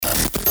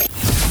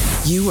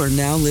You are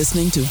now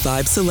listening to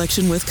Vibe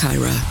Selection with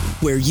Kyra,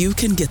 where you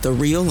can get the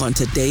real on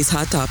today's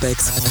hot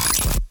topics.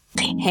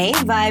 Hey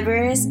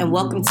Vibers, and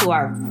welcome to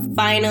our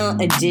final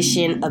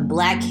edition of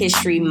Black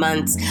History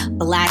Month's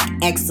Black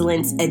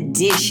Excellence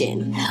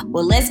Edition.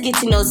 Well, let's get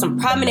to know some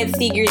prominent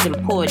figures in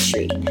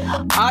poetry.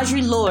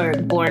 Audre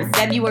Lorde, born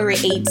February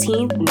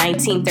 18th,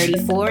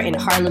 1934 in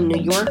Harlem,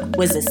 New York,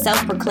 was a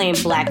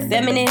self-proclaimed Black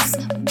feminist,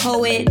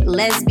 poet,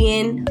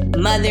 lesbian,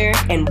 mother,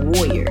 and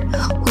warrior,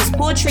 whose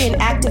poetry and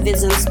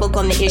activism spoke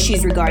on the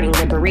issues regarding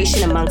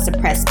liberation amongst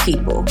oppressed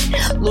people.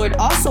 Lorde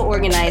also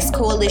organized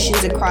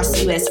coalitions across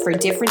the U.S. for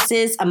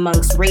differences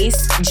amongst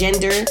race,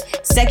 gender,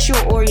 sexual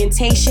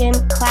orientation,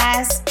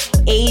 class,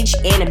 age,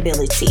 and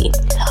ability.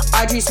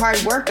 Audre's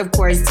hard work, of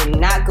course, did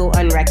not go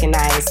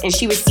unrecognized, and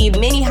she received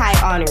many high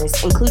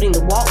honors, including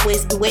the Walt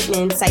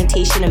Whitman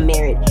Citation of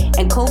Merit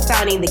and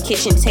co-founding the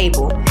Kitchen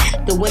Table,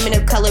 the Women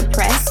of Color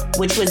Press,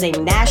 which was a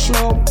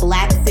national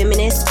Black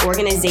feminist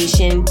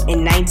organization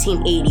in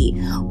 1980,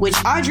 which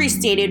Audre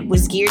stated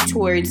was geared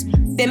towards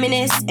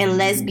feminists and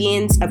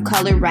lesbians of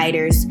color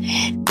writers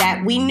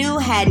that we knew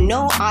had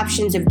no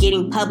options of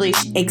getting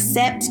published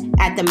except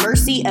at the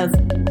mercy of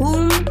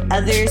whom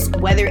others,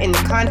 whether in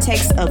the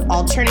context of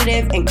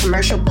alternative and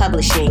commercial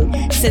publishing,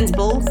 since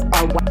both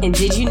are white. And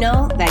did you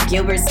know that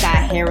Gilbert Scott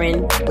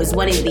Heron was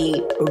one of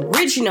the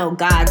original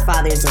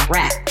godfathers of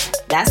rap?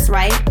 That's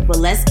right, but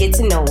let's get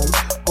to know him.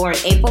 Born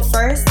April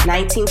 1st,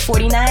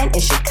 1949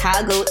 in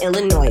Chicago,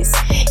 Illinois.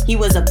 He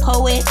was a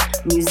poet,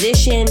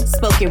 musician,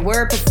 spoken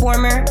word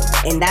performer,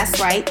 and that's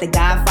right, the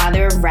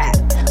godfather of rap,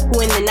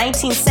 who in the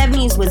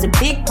 1970s was a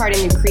big part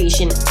in the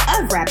creation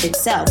of rap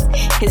itself.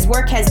 His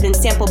work has been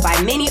sampled by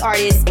many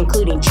artists,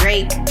 including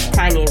Drake,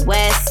 Kanye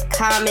West,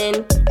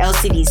 Common,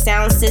 LCD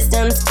Sound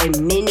Systems, and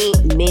many,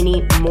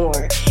 many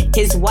more.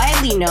 His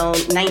widely known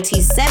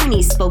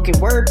 1970s spoken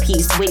word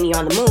piece, Whitney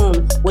on the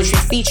Moon, which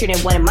was featured in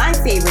one of my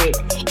favorite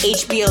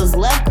HBO's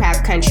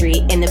Lovecraft Country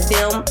in the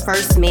film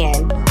First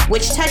Man,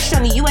 which touched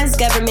on the U.S.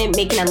 government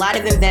making a lot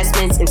of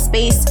investments in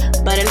space,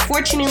 but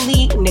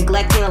unfortunately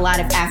neglecting a lot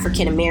of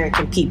African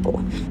American people.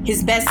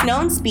 His best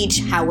known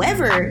speech,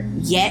 however,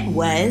 yet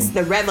was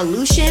 "The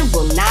revolution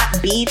will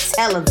not be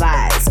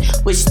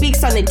televised," which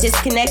speaks on the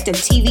disconnect of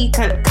TV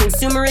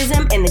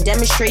consumerism and the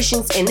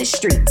demonstrations in the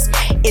streets.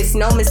 It's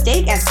no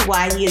mistake as to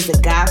why he is the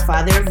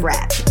godfather of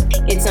rap.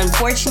 It's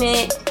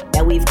unfortunate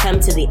that we've come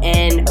to the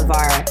end of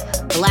our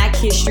Black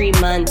History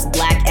Month's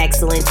Black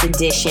Excellence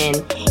Edition,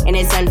 and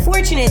it's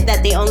unfortunate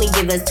that they only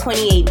give us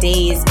 28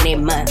 days in a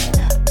month.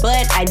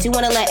 But I do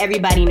want to let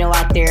everybody know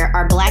out there,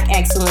 our Black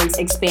Excellence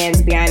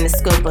expands beyond the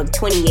scope of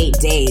 28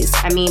 days.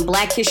 I mean,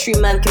 Black History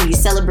Month can be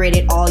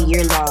celebrated all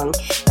year long,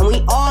 and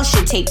we all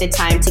should take the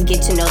time to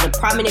get to know the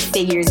prominent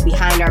figures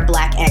behind our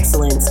Black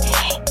excellence,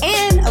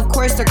 and of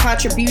course their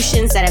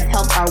contributions that have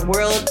helped our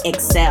world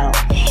excel.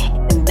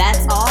 And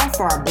that's all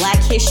for our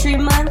Black History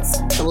Month's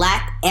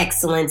Black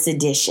Excellence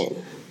Edition.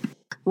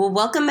 Well,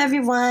 welcome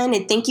everyone,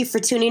 and thank you for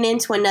tuning in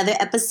to another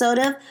episode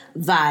of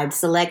Vibe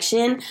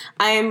Selection.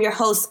 I am your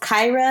host,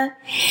 Kyra,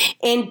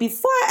 and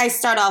before I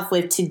start off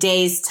with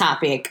today's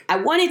topic, I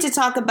wanted to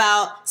talk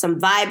about some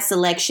Vibe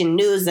Selection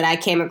news that I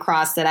came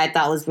across that I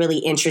thought was really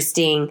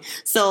interesting.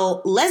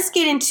 So let's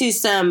get into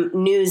some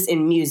news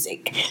in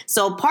music.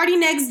 So Party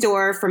Next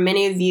Door, for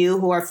many of you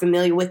who are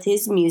familiar with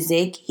his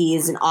music, he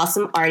is an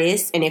awesome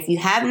artist, and if you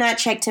have not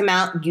checked him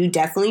out, you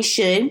definitely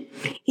should.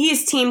 He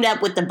has teamed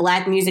up with the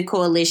Black Music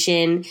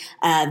Coalition,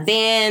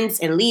 Vans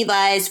and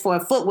Levi's for a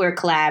footwear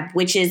collab,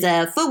 which is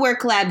a footwear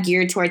collab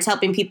geared towards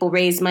helping people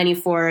raise money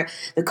for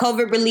the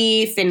COVID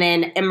relief and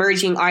then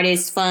emerging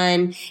artists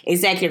fund,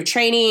 executive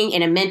training,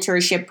 and a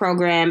mentorship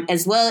program,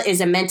 as well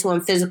as a mental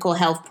and physical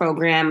health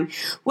program,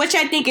 which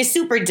I think is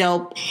super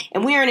dope.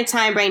 And we are in a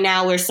time right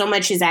now where so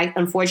much is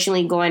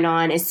unfortunately going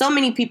on, and so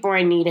many people are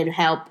in need of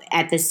help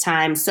at this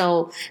time.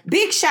 So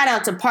big shout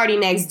out to Party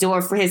Next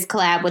Door for his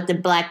collab with the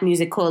Black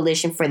Music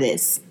Coalition for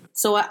this.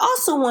 So I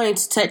also wanted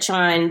to touch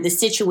on the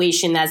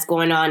situation that's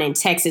going on in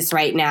Texas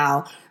right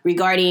now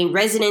regarding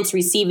residents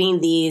receiving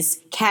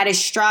these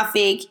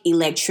catastrophic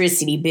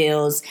electricity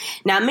bills.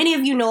 Now, many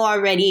of you know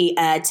already,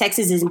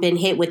 Texas has been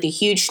hit with a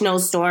huge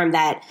snowstorm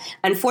that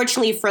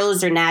unfortunately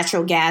froze their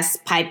natural gas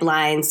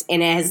pipelines,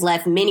 and it has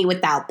left many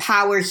without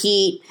power,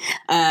 heat,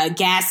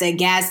 gas at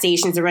gas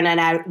stations are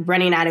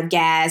running out of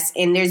gas,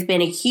 and there's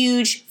been a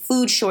huge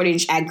food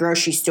shortage at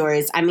grocery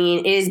stores. I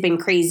mean, it has been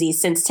crazy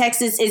since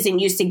Texas isn't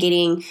used to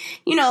getting,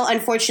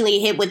 unfortunately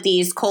hit with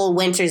these cold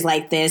winters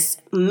like this.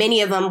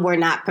 Many of them were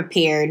not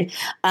prepared.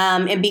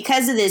 And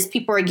because of this,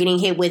 people are getting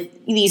hit with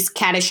these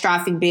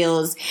catastrophic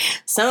bills,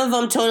 some of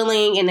them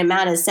totaling an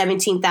amount of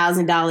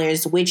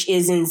 $17,000, which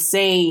is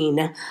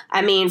insane.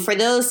 I mean, for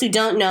those who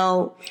don't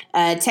know,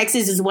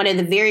 Texas is one of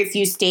the very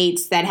few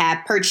states that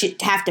have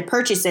to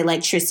purchase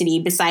electricity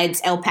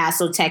besides El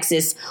Paso,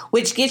 Texas,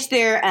 which gets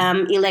their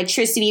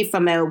electricity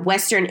from a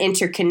Western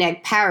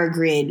Interconnect power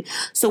grid.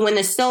 So when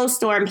the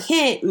snowstorm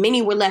hit,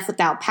 many were left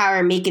without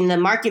power, making the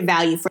market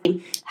value for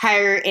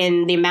higher in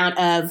in the amount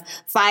of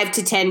 $5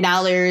 to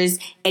 $10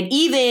 and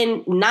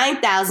even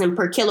 $9,000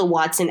 per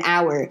kilowatts an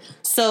hour.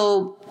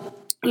 So,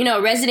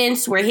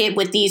 residents were hit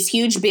with these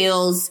huge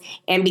bills,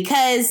 and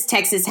because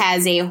Texas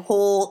has a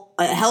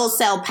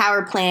wholesale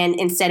power plan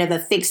instead of a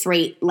fixed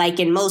rate like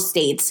in most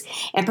states,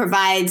 and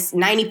provides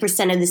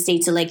 90% of the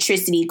state's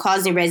electricity,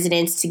 causing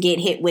residents to get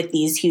hit with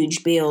these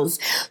huge bills.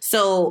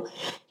 So,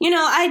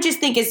 I just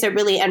think it's a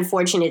really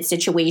unfortunate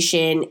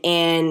situation,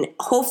 and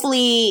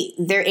hopefully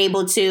they're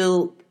able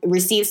to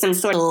receive some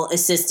sort of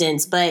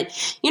assistance. But,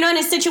 in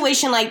a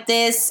situation like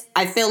this,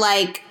 I feel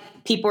like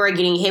people are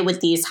getting hit with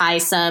these high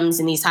sums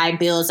and these high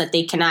bills that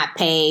they cannot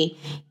pay.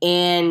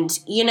 And,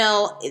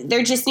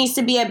 there just needs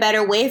to be a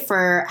better way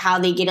for how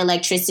they get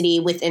electricity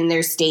within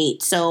their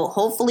state. So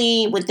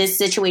hopefully with this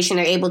situation,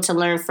 they're able to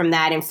learn from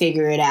that and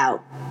figure it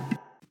out.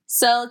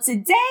 So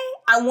today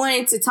I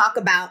wanted to talk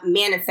about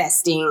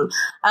manifesting.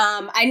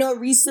 I know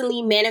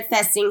recently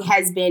manifesting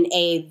has been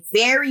a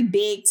very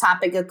big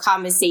topic of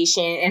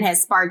conversation and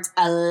has sparked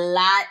a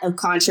lot of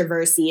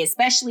controversy,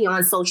 especially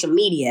on social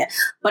media.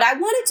 But I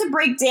wanted to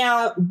break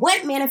down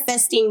what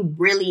manifesting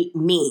really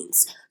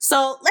means.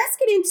 So let's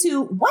get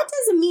into what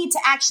does it mean to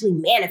actually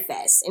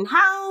manifest and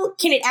how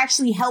can it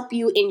actually help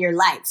you in your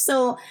life?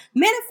 So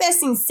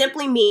manifesting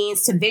simply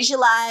means to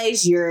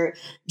visualize your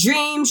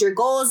dreams, your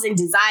goals and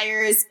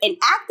desires, and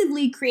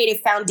actively create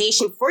a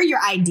foundation for your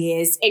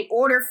ideas in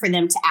order for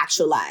them to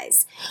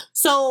actualize.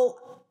 So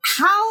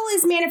how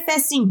is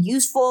manifesting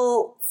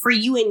useful for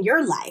you in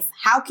your life?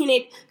 How can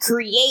it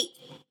create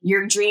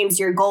your dreams,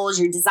 your goals,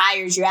 your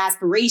desires, your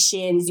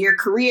aspirations, your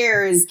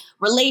careers,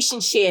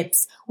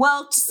 relationships?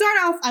 Well, to start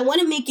off, I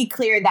want to make it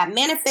clear that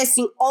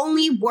manifesting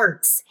only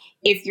works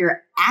if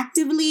you're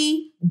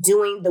actively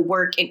doing the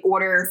work in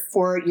order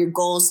for your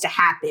goals to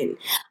happen.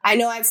 I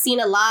know I've seen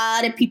a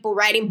lot of people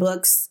writing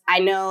books. I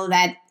know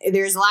that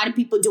there's a lot of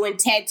people doing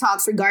TED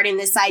Talks regarding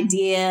this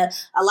idea.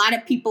 A lot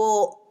of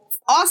people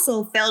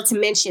also fail to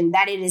mention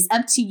that it is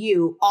up to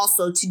you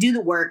also to do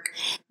the work,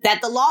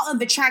 that the law of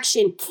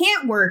attraction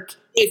can't work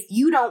if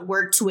you don't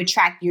work to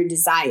attract your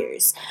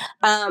desires.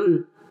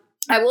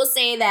 I will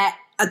say that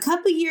a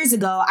couple years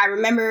ago, I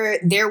remember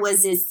there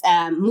was this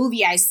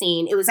movie I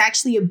seen. It was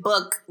actually a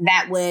book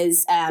that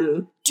was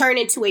turned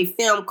into a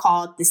film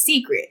called The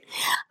Secret.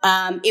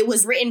 It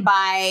was written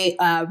by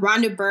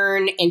Rhonda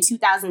Byrne in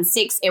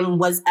 2006 and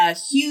was a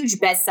huge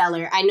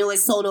bestseller. I know it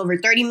sold over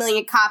 30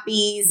 million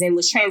copies and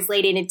was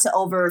translated into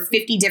over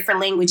 50 different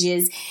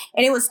languages.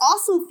 And it was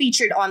also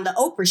featured on The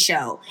Oprah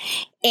Show.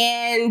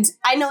 And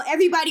I know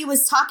everybody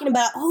was talking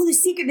about, The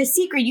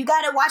Secret. You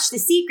got to watch The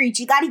Secret.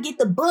 You got to get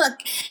the book.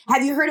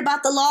 Have you heard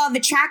about the law of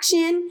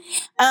attraction?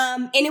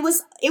 And it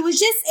was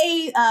just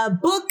a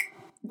book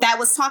that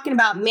was talking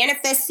about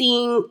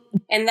manifesting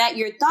and that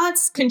your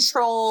thoughts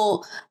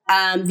control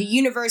the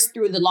universe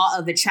through the law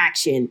of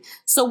attraction.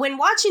 So when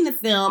watching the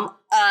film,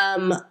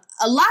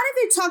 a lot of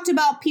it talked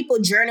about people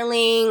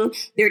journaling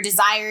their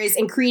desires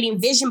and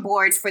creating vision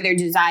boards for their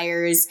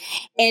desires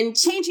and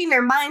changing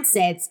their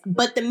mindsets.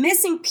 But the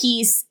missing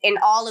piece in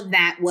all of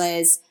that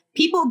was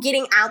people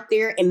getting out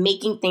there and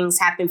making things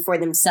happen for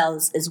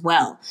themselves as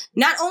well.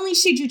 Not only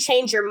should you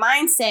change your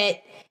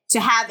mindset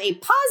to have a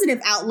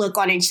positive outlook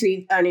on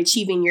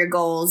achieving your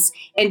goals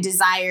and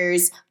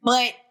desires,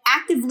 but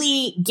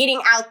actively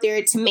getting out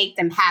there to make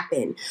them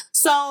happen.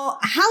 So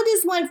how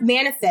does one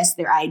manifest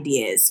their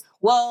ideas?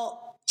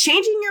 Well,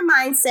 changing your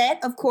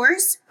mindset, of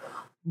course,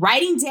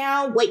 writing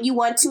down what you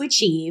want to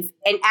achieve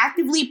and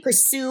actively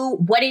pursue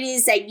what it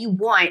is that you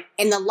want.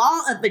 And the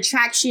law of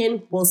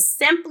attraction will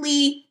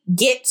simply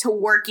get to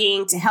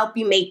working to help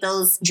you make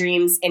those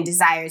dreams and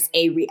desires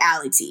a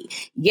reality.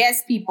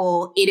 Yes,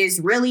 people, it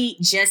is really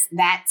just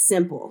that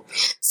simple.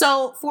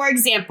 So, for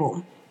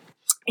example,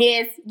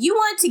 if you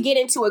want to get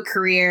into a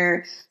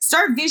career,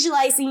 start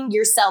visualizing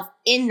yourself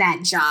in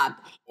that job,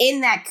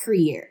 in that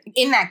career.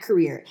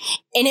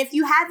 And if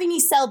you have any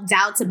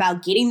self-doubts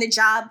about getting the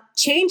job,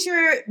 change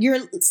your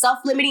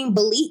self-limiting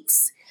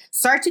beliefs.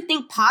 Start to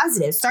think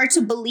positive. Start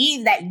to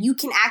believe that you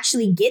can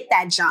actually get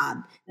that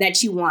job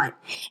that you want.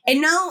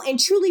 And know and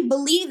truly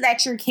believe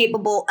that you're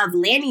capable of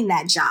landing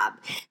that job.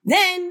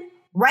 Then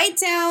write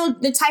down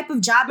the type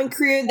of job and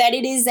career that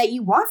it is that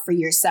you want for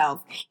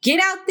yourself. Get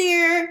out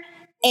there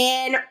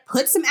and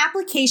put some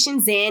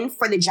applications in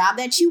for the job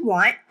that you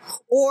want.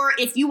 Or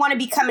if you want to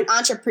become an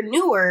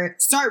entrepreneur,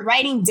 start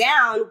writing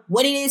down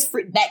what it is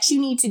that you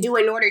need to do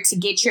in order to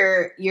get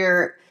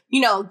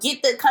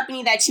get the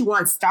company that you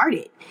want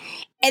started.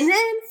 And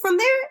then from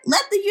there,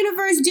 let the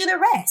universe do the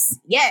rest.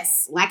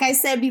 Yes, like I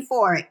said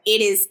before,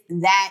 it is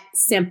that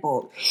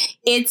simple.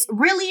 It's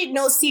really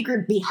no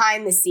secret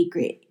behind the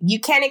secret. You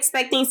can't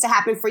expect things to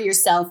happen for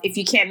yourself if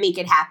you can't make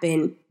it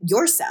happen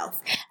yourself.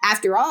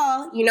 After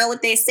all, you know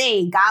what they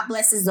say, God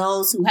blesses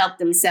those who help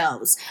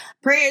themselves.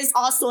 Prayer is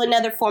also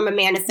another form of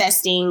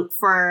manifesting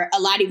for a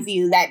lot of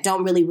you that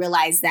don't really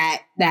realize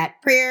that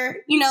prayer,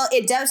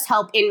 it does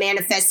help in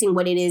manifesting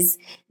what it is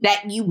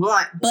that you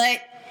want.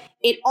 But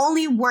it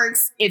only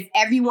works if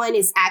everyone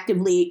is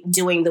actively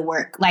doing the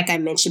work, like I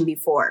mentioned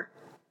before.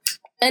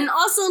 And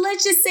also,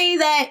 let's just say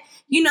that,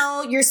 you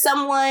know, you're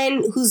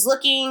someone who's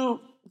looking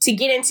to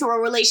get into a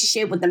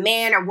relationship with a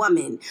man or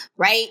woman,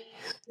 right?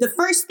 The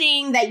first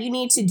thing that you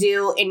need to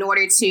do in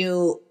order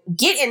to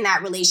get in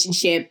that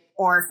relationship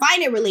or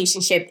find a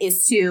relationship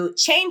is to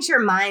change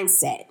your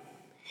mindset.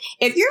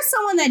 If you're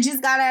someone that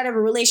just got out of a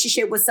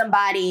relationship with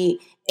somebody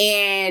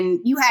and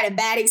you had a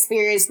bad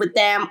experience with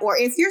them, or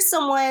if you're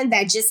someone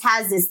that just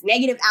has this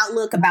negative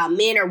outlook about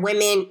men or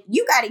women,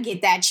 you got to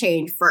get that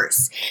changed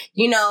first.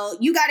 You know,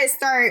 you got to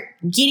start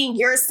getting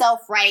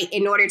yourself right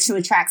in order to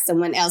attract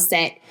someone else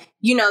that,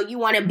 you know, you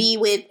want to be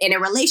with in a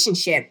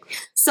relationship.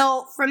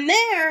 So from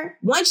there,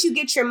 once you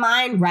get your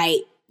mind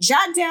right,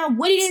 jot down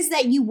what it is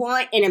that you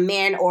want in a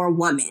man or a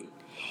woman.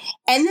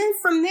 And then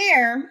from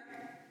there,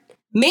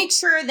 make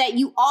sure that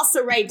you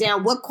also write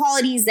down what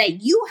qualities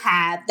that you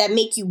have that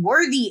make you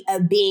worthy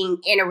of being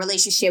in a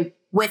relationship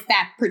with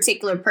that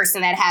particular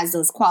person that has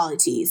those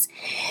qualities.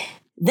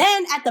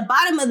 Then at the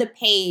bottom of the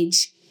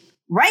page,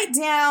 write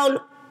down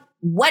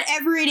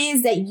whatever it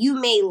is that you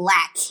may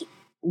lack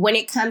when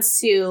it comes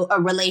to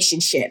a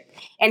relationship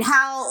and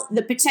how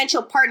the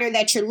potential partner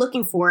that you're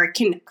looking for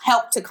can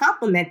help to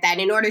complement that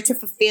in order to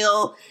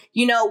fulfill,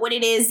 you know, what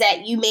it is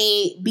that you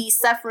may be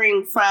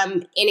suffering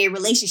from in a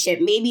relationship.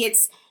 Maybe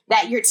it's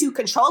that you're too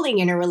controlling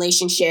in a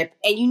relationship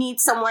and you need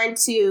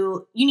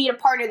a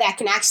partner that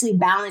can actually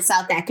balance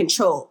out that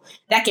control,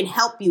 that can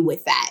help you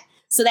with that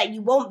so that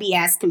you won't be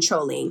as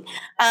controlling.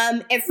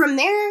 And from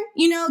there,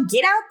 you know,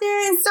 get out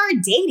there and start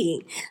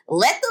dating.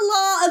 Let the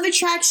law of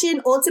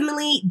attraction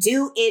ultimately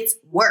do its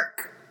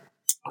work.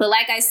 But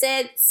like I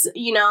said,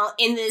 you know,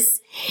 in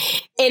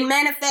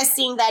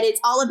manifesting, that it's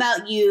all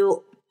about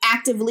you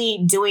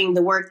actively doing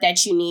the work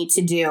that you need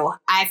to do.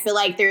 I feel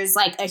like there's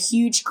like a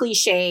huge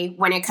cliche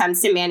when it comes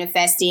to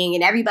manifesting,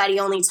 and everybody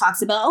only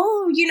talks about,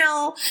 oh, you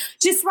know,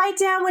 just write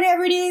down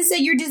whatever it is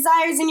that your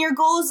desires and your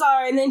goals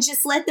are and then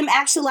just let them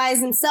actualize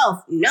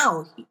themselves.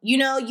 No, you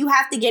know, you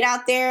have to get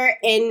out there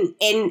and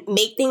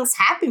make things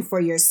happen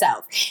for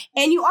yourself.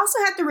 And you also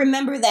have to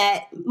remember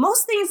that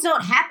most things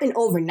don't happen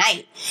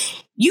overnight.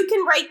 You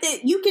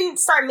can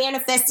start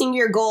manifesting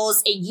your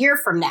goals a year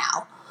from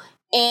now.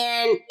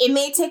 And it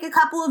may take a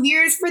couple of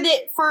years for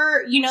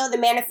the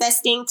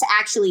manifesting to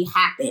actually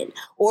happen,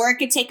 or it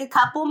could take a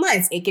couple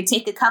months. It could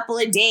take a couple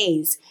of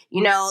days.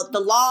 You know, the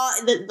law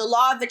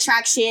of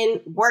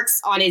attraction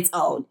works on its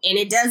own, and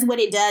it does what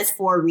it does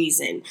for a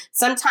reason.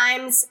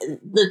 Sometimes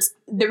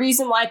the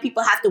reason why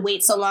people have to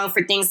wait so long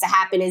for things to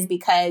happen is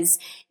because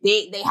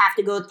they have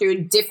to go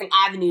through different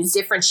avenues,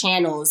 different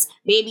channels.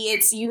 Maybe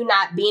it's you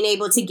not being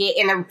able to get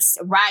in a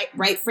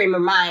right frame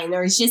of mind,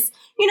 or it's just,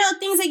 you know,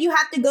 things that you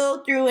have to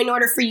go through in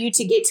order for you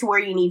to get to where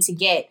you need to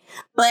get.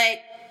 But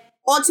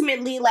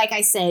ultimately, like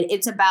I said,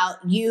 it's about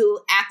you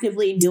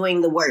actively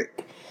doing the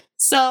work.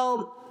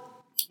 So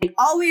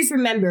always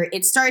remember,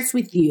 it starts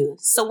with you.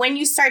 So when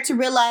you start to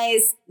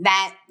realize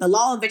that the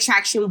law of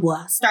attraction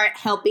will start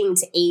helping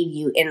to aid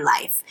you in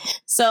life.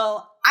 So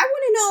I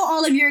want to know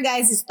all of your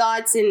guys'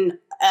 thoughts and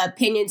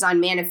opinions on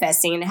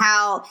manifesting, and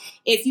how,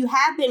 if you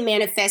have been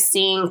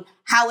manifesting,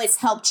 how it's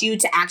helped you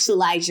to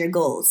actualize your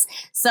goals.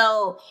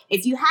 So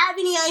if you have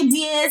any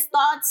ideas,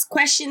 thoughts,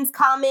 questions,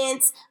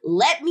 comments,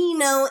 let me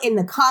know in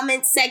the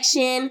comments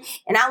section.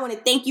 And I want to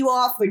thank you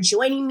all for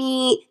joining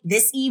me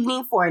this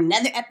evening for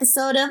another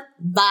episode of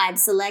Vibe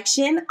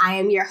Selection. I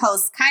am your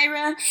host,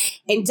 Kyra.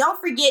 And don't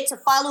forget to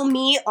follow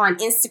me on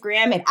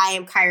Instagram at I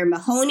am Kyra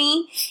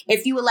Mahoney.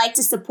 If you would like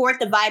to support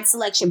the Vibe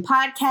Selection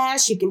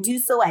podcast, you can do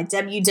so at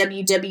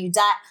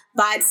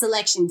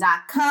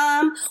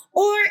www.vibeselection.com.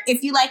 Or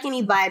if you like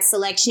any Vibe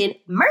Selection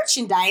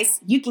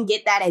merchandise, you can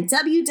get that at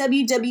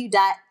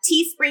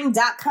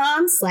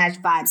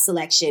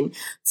www.teespring.com/vibeselection.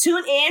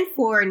 Tune in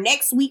for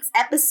next week's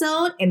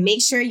episode and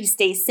make sure you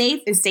stay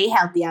safe and stay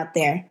healthy out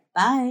there.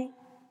 Bye.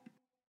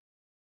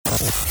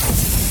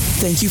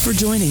 Thank you for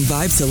joining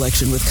Vibe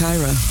Selection with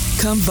Kyra.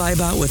 Come vibe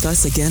out with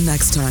us again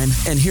next time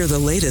and hear the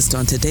latest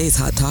on today's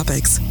hot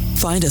topics.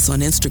 Find us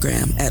on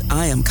Instagram at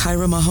I am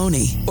Kyra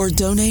Mahoney, or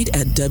donate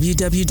at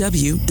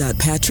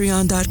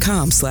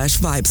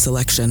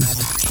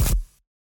www.patreon.com/vibeselection.